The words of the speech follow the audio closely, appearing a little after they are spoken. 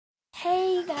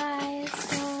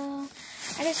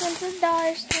just went to the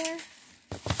dollar store,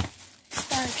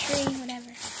 Dollar Tree,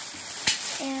 whatever,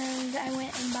 and I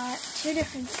went and bought 2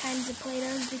 different kinds of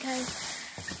Play-Dohs because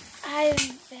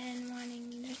I've been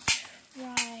wanting to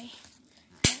try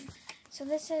them. So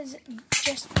this is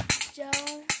just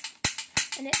dough,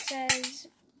 and it says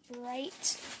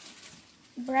Brights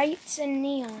and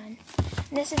Neon.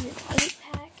 And this is an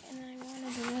 8-pack, and I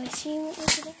wanted to really see what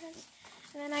was the difference.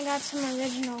 And then I got some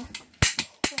original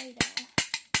Playdoh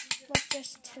with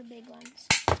just 2 big ones.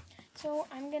 So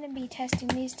I'm going to be testing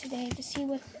these today to see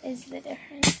what is the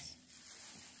difference.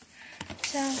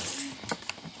 So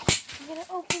I'm going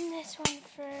to open this one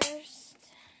first.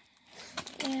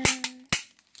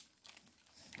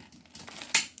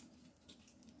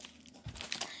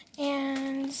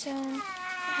 And so it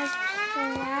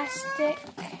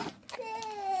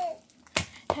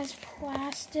has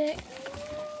plastic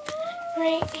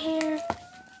right here.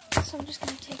 So I'm just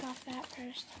going to take off that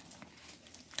first.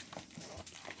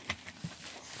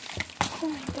 Oh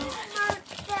my god.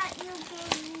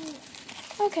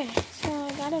 Okay, so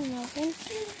I got them open.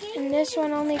 And this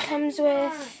one only comes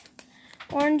with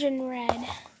orange and red.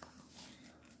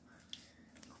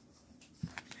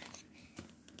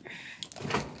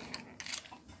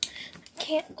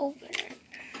 Can't open it.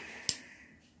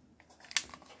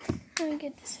 Let me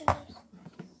get the scissors.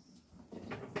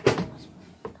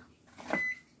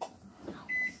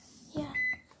 Yeah.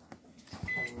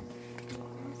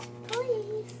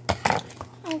 Please.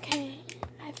 Okay,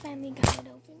 I finally got it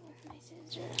open with my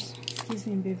scissors. Excuse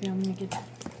me, baby, I'm gonna get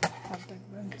hot dog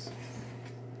buns.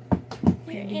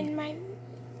 They're in my...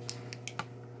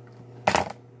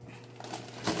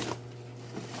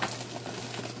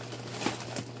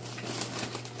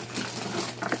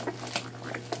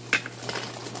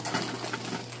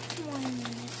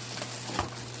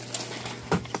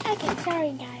 Okay,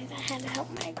 sorry guys, I had to help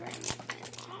my grandma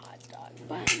with hot dog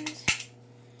buns.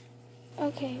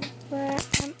 Okay, but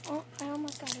I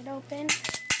almost got it open.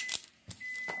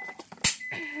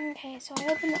 Okay, so I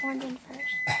opened the orange one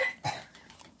first.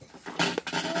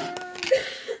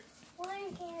 Why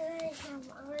can't I have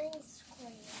ice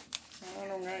cream? I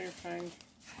don't know, you're fine.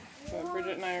 But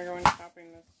Bridget and I are going shopping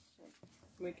this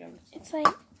weekend. It's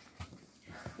like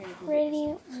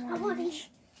pretty orange.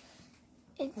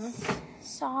 It's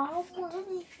soft,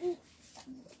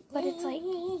 but it's like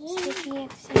sticky at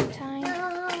the same time.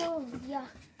 Oh, yeah.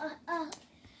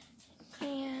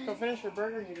 And Go finish your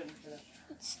burger, you didn't finish.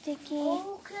 it's sticky.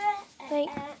 Like,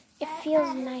 it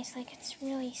feels nice, like it's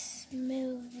really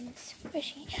smooth and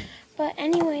squishy. But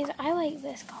anyways, I like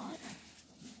this color.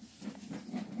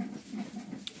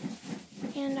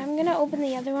 And I'm gonna open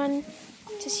the other one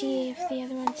to see if the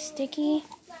other one's sticky,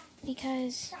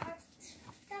 because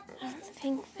I don't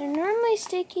think they're normally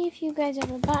sticky. If you guys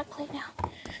ever bought Playdoh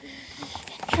and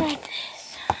tried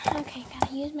this. Okay,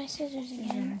 gotta use my scissors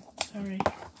again. Sorry.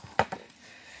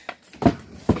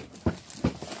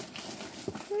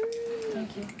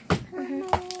 Thank you.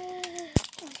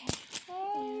 Okay,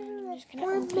 and I'm just gonna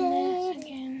open this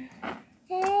again.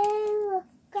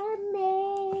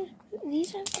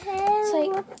 These are, it's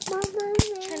like trying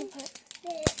to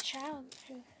put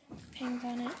child-proof things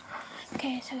on it.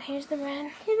 Okay, so here's the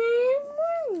red. Can I have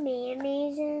more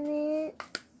mayonnaise in it?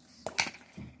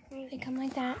 They come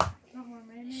like that.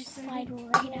 Just slide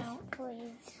right out.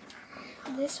 Please.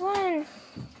 This one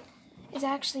is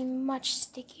actually much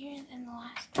stickier than the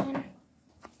last one.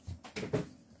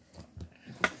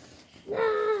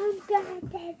 Oh,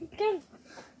 God, baby,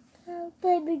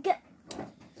 go.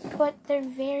 But they're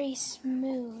very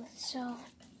smooth, so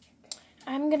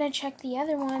I'm gonna check the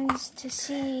other ones to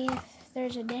see if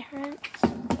there's a difference,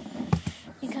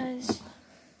 because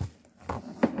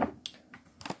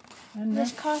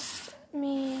this cost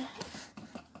me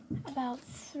about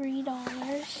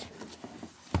 $3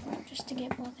 just to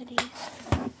get both of these.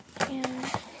 And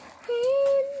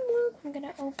I'm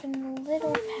gonna open the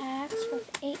little packs with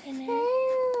 8 in it.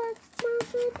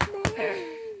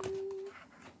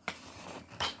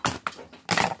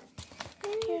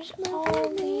 Here's all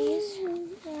these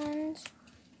ones.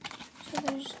 So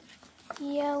there's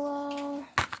yellow,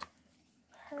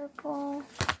 purple,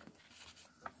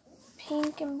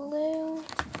 pink and blue,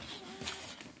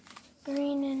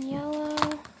 green and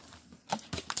yellow,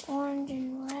 orange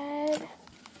and red,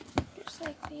 just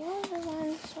like the other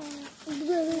ones. So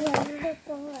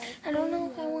I don't know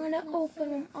if I want to open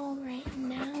them all right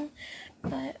now,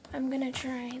 but I'm going to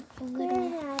try the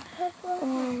little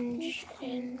orange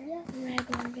and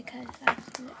red one because that's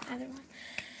the other one.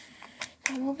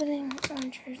 So I'm opening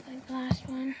orange first like the last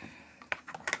one.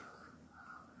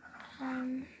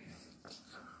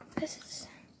 This is,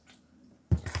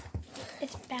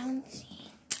 it's bouncy.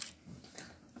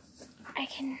 I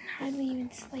can hardly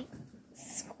even like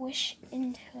squish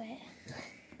into it.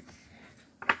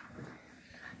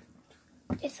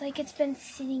 It's like it's been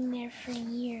sitting there for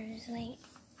years. Like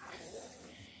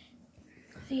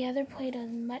the other Play-Doh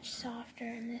is much softer,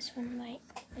 and this one like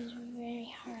is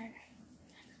very hard.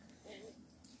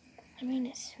 I mean,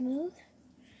 it's smooth,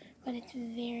 but it's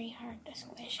very hard to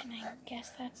squish, and I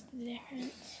guess that's the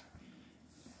difference.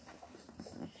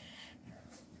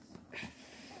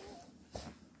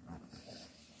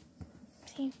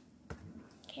 See?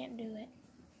 Can't do it.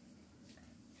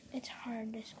 It's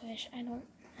hard to squish. I don't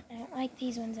like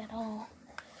these ones at all.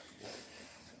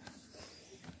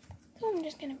 So I'm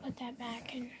just gonna put that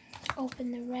back and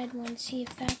open the red one, see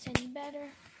if that's any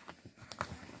better.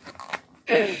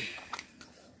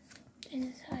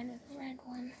 Inside of the red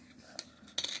one.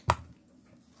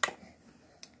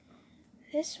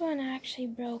 This one actually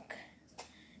broke.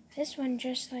 This one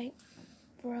just like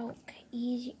broke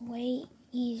way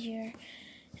easier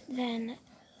than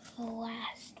the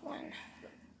last one.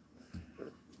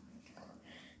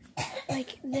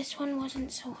 Like this one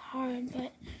wasn't so hard,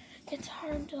 but it's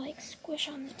hard to like squish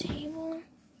on the table,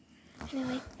 and it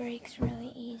like breaks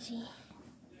really easy.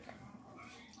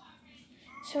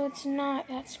 So it's not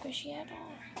that squishy at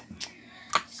all.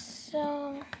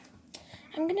 So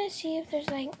I'm gonna see if there's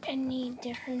like any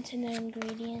difference in the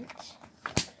ingredients.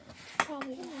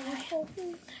 Probably not.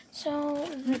 So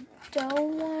the dough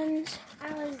ones,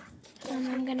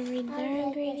 I'm gonna read their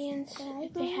ingredients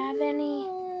if they have any.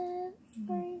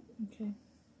 Okay.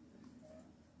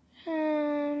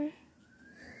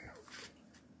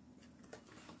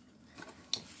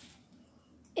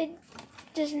 It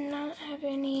does not have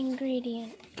any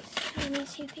ingredients. Let me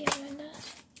see if the other one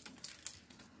does.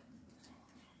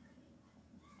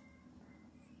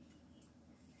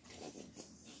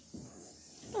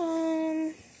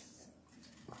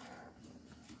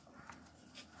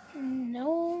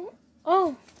 No.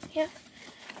 Oh, yeah.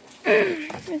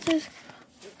 It says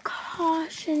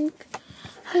caution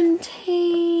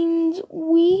contains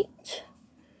wheat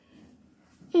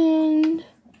and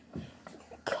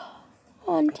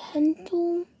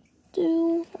continental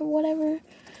dew or whatever.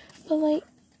 But like,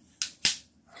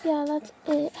 yeah, that's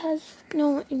it. It has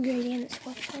no ingredients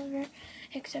whatsoever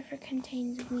except for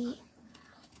contains wheat.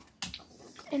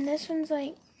 And this one's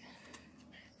like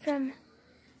from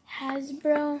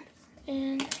Hasbro,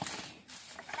 and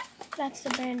that's the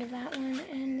brand of that one.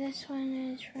 And this one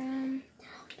is from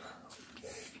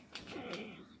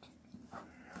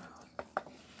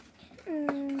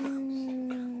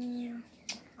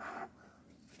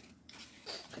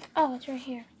oh, it's right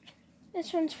here.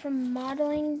 This one's from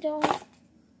Modeling Dough.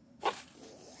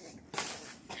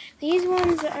 These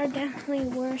ones are definitely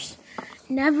worse.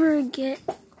 Never get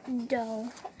dough.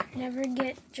 Never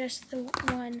get just the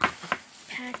one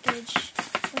package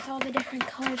with all the different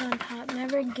colors on top.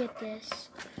 Never get this,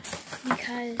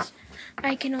 because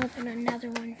I can open another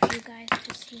one for you guys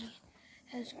to see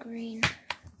as green.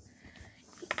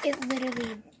 It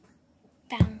literally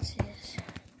bounces.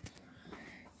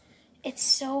 It's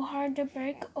so hard to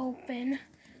break open.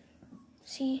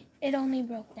 See, it only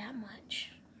broke that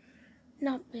much.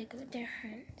 Not big of a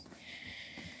difference.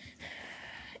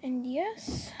 And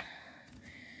yes,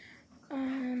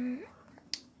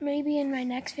 maybe in my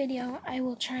next video I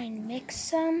will try and mix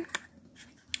some,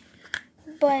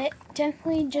 but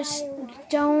definitely just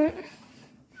don't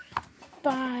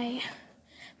buy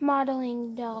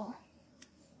Modeling Dough.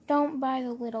 Don't buy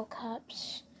the little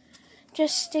cups.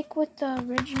 Just stick with the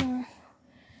original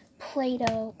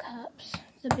Play-Doh cups,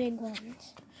 the big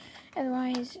ones.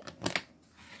 Otherwise,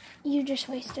 you just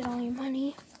wasted all your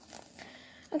money.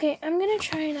 Okay, I'm gonna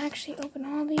try and actually open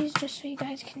all these just so you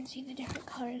guys can see the different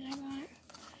colors I got.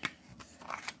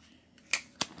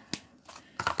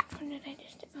 What did I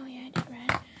just do? Oh yeah, I did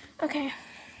red. Okay,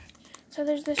 so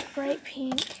there's this bright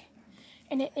pink,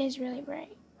 and it is really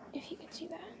bright, if you can see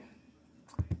that.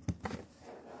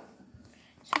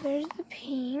 So there's the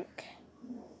pink.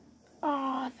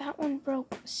 Oh, that one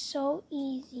broke so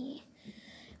easy.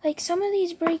 Like, some of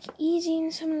these break easy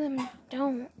and some of them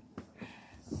don't.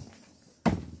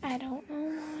 I don't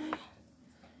know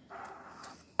why.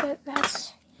 But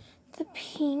that's the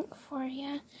pink for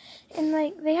you. And,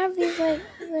 like, they have these, like,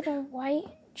 little white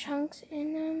chunks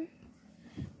in them.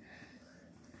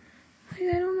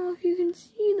 Like, I don't know if you can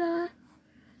see that.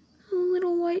 The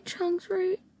little white chunks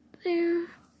right there.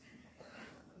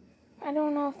 I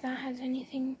don't know if that has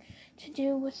anything to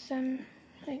do with them,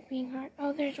 like, being hard.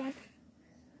 Oh, there's one.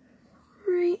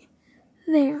 Right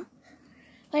there.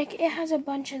 Like, it has a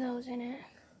bunch of those in it.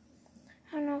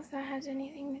 I don't know if that has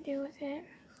anything to do with it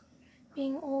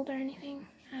being old or anything.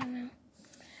 I don't know.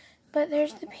 But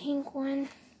there's the pink one.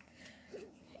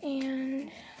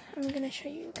 And I'm going to show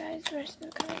you guys the rest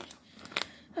of the colors.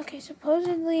 Okay,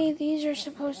 supposedly these are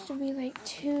supposed to be like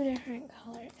 2 different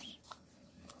colors.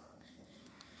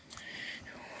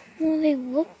 Well, they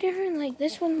look different. Like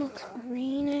this one looks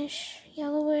greenish,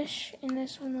 yellowish, and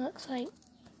this one looks like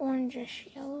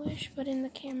orangish, yellowish, but in the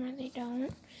camera they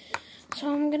don't.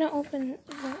 So I'm gonna open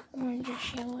the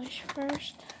orangish, yellowish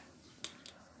first.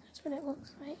 That's what it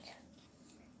looks like.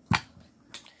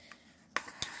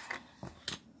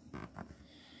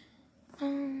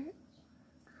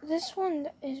 This one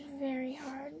is very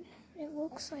hard. It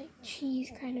looks like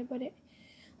cheese kind of, but it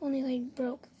only like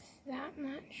broke that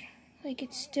much. Like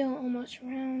it's still almost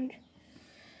round.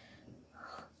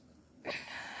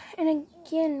 And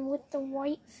again, with the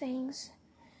white things,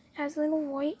 it has little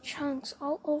white chunks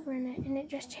all over in it, and it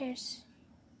just tears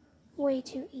way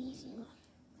too easy.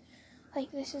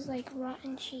 Like this is like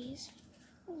rotten cheese.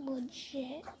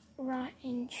 Legit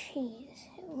rotten cheese.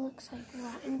 It looks like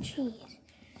rotten cheese.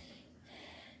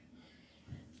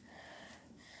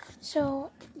 So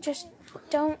just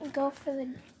don't go for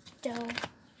the dough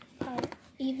part,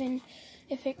 even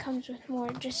if it comes with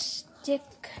more. Just stick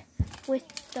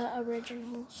with the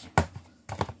originals.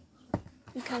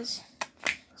 Because,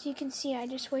 as you can see, I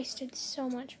just wasted so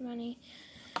much money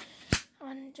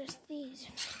on just these.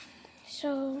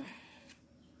 So,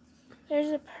 there's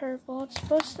a purple. It's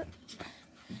supposed to...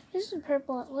 This is a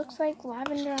purple. It looks like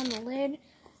lavender on the lid.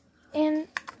 And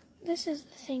this is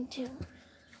the thing, too.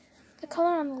 The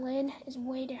color on the lid is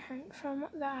way different from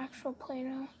the actual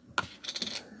Play-Doh.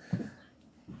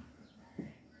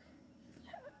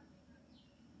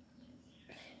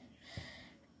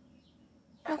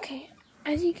 Okay,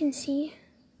 as you can see,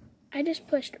 I just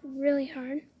pushed really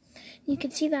hard. You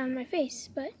can see that on my face,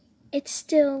 but it's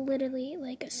still literally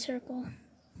like a circle.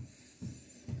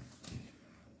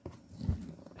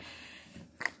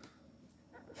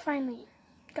 Finally,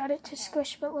 got it to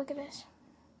squish, but look at this.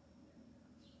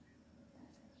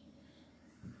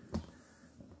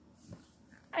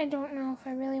 I don't know if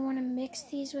I really want to mix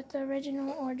these with the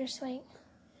original or just like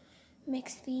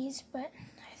mix these, but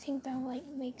I think that'll like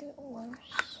make it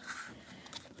worse.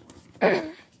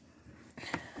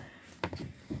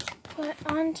 But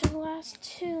on to the last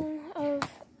 2 of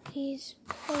these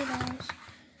Play-Dohs.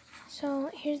 So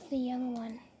here's the yellow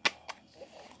one.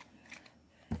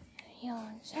 Yellow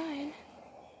inside.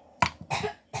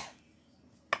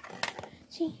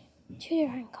 See, 2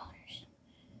 different colors.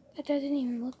 That doesn't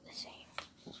even look the same.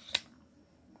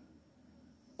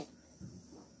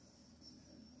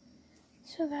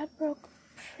 So that broke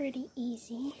pretty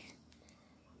easy.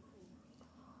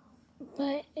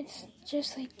 But it's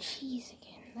just like cheese again.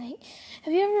 Like,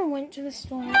 have you ever went to the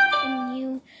store and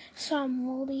you saw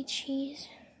moldy cheese?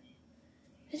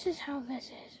 This is how this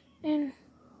is. And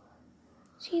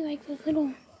see like the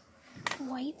little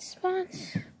white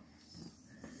spots? I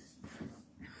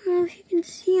don't know if you can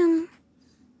see them.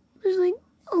 There's like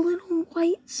a little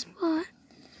white spot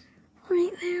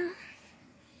right there.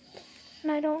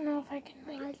 And I don't know if I can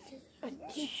like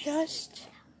adjust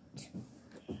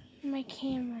my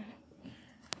camera.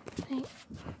 Like,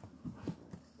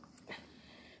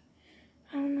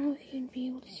 I don't know if you'd be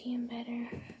able to see them better.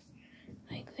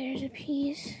 Like there's a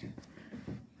piece.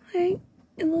 Like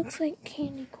it looks like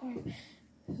candy corn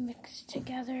mixed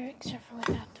together, except for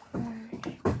without the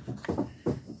orange.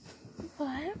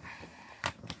 But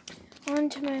on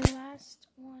to my last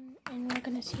one, and we're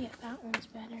gonna see if that one's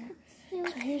better.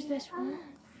 So here's this one.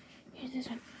 Here's this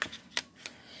one.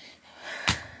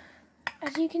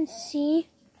 As you can see,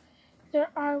 there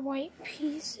are white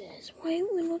pieces, white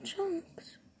little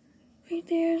chunks. Right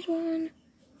there's one.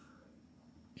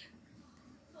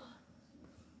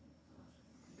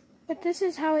 But this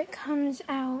is how it comes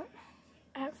out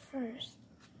at first.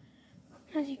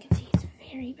 As you can see, it's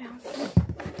very bouncy.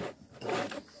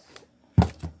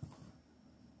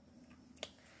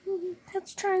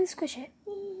 Let's try and squish it.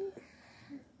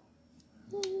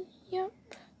 Yep,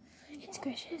 it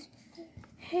squishes.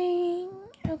 Hey,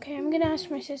 okay, I'm gonna ask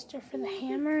my sister for the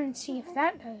hammer and see if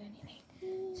that does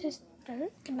anything. Sister,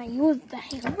 can I use the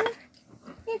hammer?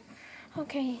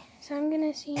 Okay, so I'm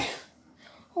gonna see.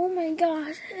 Oh my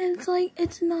gosh, it's like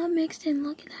it's not mixed in.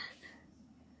 Look at that.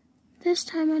 This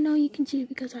time I know you can see it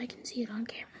because I can see it on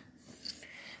camera.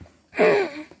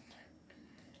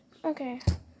 Okay.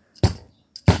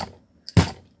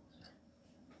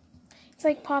 It's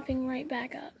like popping right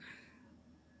back up.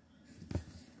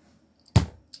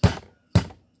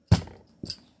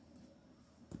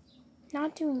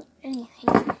 Not doing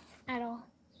anything at all.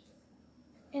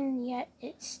 And yet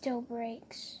it still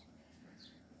breaks.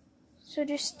 So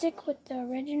just stick with the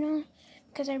original,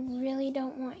 because I really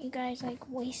don't want you guys like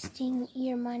wasting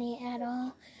your money at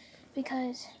all,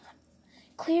 because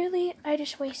clearly I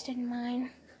just wasted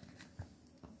mine.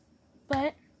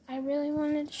 But I really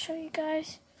wanted to show you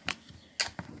guys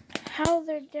how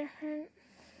they're different.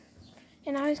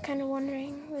 And I was kind of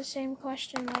wondering the same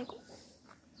question, like,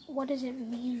 what does it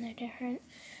mean they're different?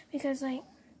 Because, like,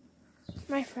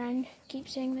 my friend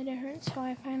keeps saying they're different, so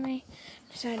I finally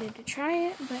decided to try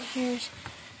it. But here's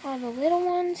all the little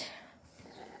ones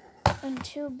and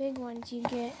 2 big ones you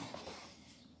get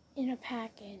in a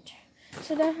package.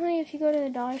 So definitely, if you go to the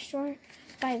dollar store,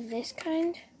 buy this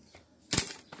kind.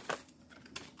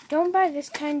 Don't buy this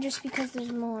kind just because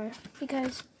there's more,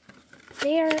 because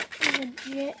they are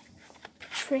legit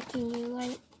tricking you.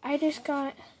 Like, I just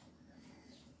got,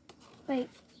 like,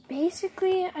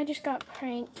 basically, I just got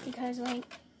pranked because, like,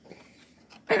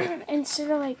 instead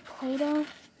of, like, Play-Doh, it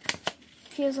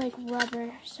feels like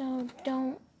rubber. So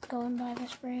don't go and buy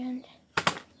this brand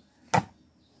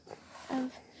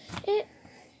of it,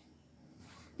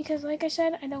 because, like I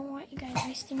said, I don't want you guys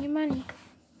wasting your money.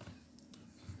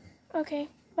 Okay,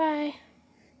 bye.